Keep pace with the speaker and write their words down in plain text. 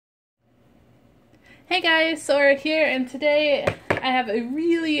Hey guys, Sora here, and today I have a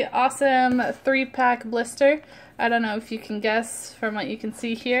really awesome 3-pack blister. I don't know if you can guess from what you can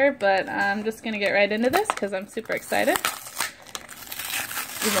see here, but I'm just going to get right into this because I'm super excited.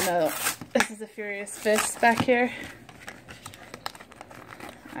 Even though this is a Furious Fist back here.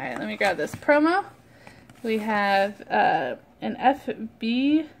 Alright, let me grab this promo. We have an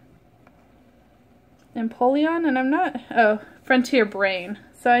FB Empoleon, and I'm not... Oh, Frontier Brain.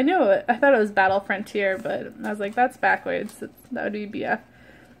 So I knew it. I thought it was Battle Frontier, but I was like, that's backwards. That would be BF.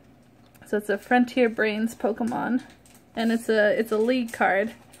 So it's a Frontier Brains Pokemon, and it's a league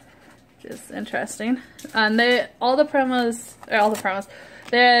card, which is interesting. And all the promos,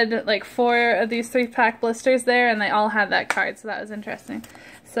 they had like 4 of these 3-pack blisters there, and they all had that card, so that was interesting.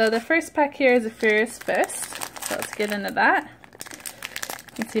 So the first pack here is a Furious Fist. So let's get into that.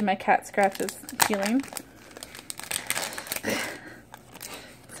 You can see my cat scratch is healing.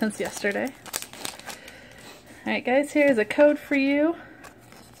 Since yesterday. Alright guys, here's a code for you.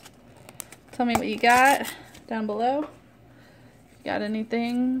 Tell me what you got down below. Got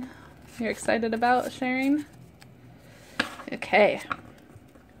anything you're excited about sharing? Okay.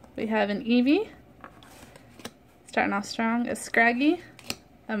 We have an Eevee. Starting off strong. A Scraggy.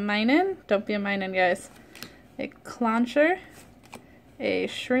 A Minun. Don't be a Minun, guys. A Clauncher. A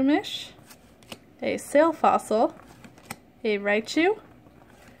Shroomish. A Sail Fossil. A Raichu.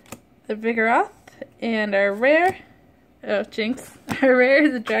 A Vigoroth, and our rare, oh Jinx, our rare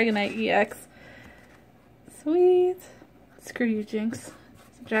is a Dragonite EX. Sweet. Screw you, Jinx.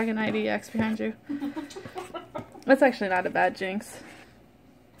 It's a Dragonite EX behind you. That's actually not a bad Jinx.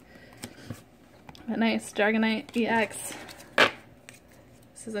 A nice Dragonite EX.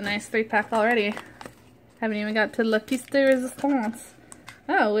 This is a nice 3-pack already. Haven't even got to La Piece de Resistance.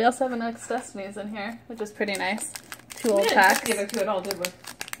 Oh, we also have an X Destinies in here, which is pretty nice. 2 old packs. We didn't get to it all, did we?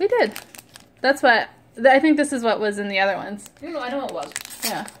 We did. That's what, I think this is what was in the other ones. You know, I know it was.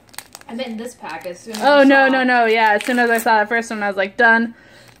 Yeah. I meant this pack as soon as Oh, no. Yeah, as soon as I saw that first one, I was like, done.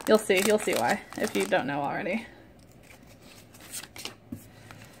 You'll see why, if you don't know already.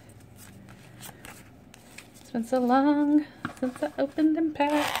 It's been so long since I opened in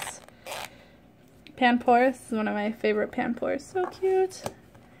packs. Panpour, this is one of my favorite Panpours. So cute.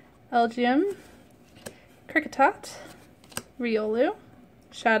 Elgium. Kricketot. Riolu.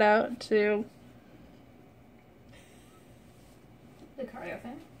 Shout out to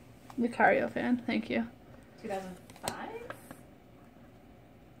Lucario fan, thank you. 2005?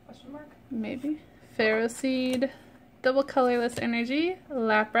 Question mark? Maybe. Ferroseed, Double Colorless Energy,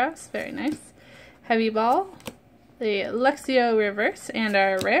 Lapras, very nice. Heavy Ball, the Lexio Reverse, and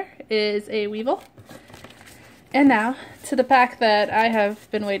our rare is a Weevil. And now to the pack that I have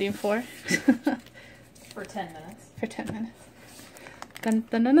been waiting for. For 10 minutes. For 10 minutes. Dun,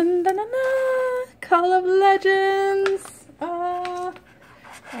 dun, dun, dun, dun, dun, dun. Call of Legends! Oh,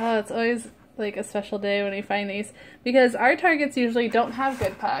 it's always like a special day when you find these, because our targets usually don't have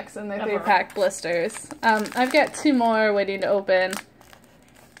good packs and they're 3-pack blisters. I've got 2 more waiting to open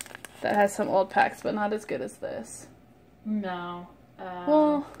that has some old packs, but not as good as this. No.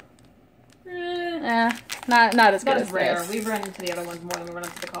 Well, not as good as rare. this. We've run into the other ones more than we run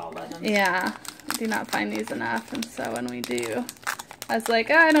into the Call of Legends. Yeah, I do not find these enough, and so when we do, I was like,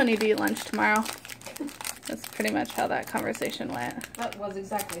 oh, I don't need to eat lunch tomorrow. That's pretty much how that conversation went. That was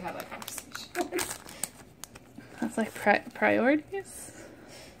exactly how that conversation went. That's like priorities.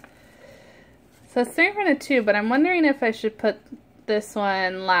 So it's 3 in front of 2, but I'm wondering if I should put this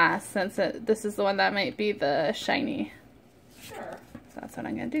one last, since this is the one that might be the shiny. Sure. So that's what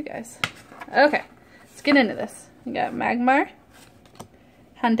I'm going to do, guys. Okay, let's get into this. We got Magmar,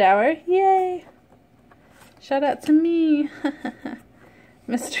 Houndour, yay! Shout out to me!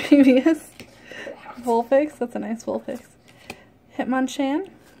 Mischievous, Vulpix, that's a nice Vulpix. Hitmonchan,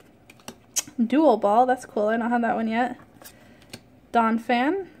 Dual Ball, that's cool, I don't have that one yet.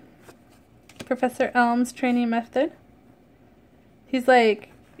 Donphan, Professor Elm's Training Method. He's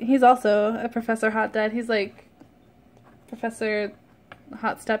also a Professor Hot Dad. He's like Professor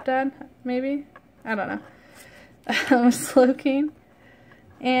Hot Stepdad, maybe? I don't know. Slowking.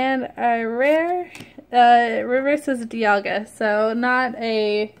 And a rare, reverse is Dialga, so not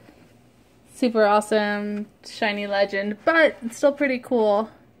a super awesome shiny legend, but it's still pretty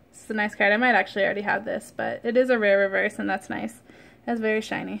cool. It's a nice card. I might actually already have this, but it is a rare reverse, and that's nice. It's very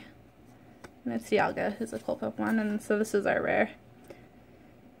shiny. And it's Dialga, who's a cool Pokemon, and so this is our rare.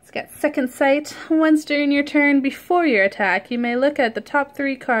 It's got Second Sight. Once during your turn before your attack, you may look at the top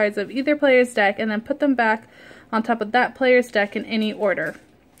 3 cards of either player's deck and then put them back on top of that player's deck in any order.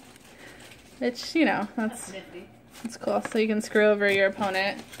 Which, you know, that's nifty. That's cool. So you can screw over your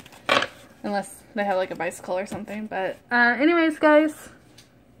opponent Unless they have like a bicycle or something. But anyways, guys,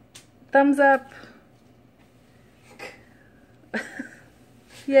 thumbs up.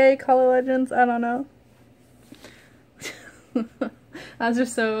 Yay, Call of Legends. I don't know. I was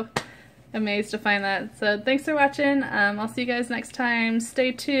just so amazed to find that. So thanks for watching. I'll see you guys next time.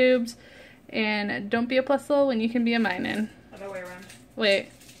 Stay tubed. And don't be a plusle when you can be a minin. Other way around. Wait.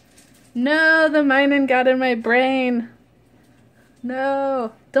 No, the minin got in my brain.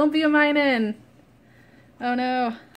 No. Don't be a minin. Oh no.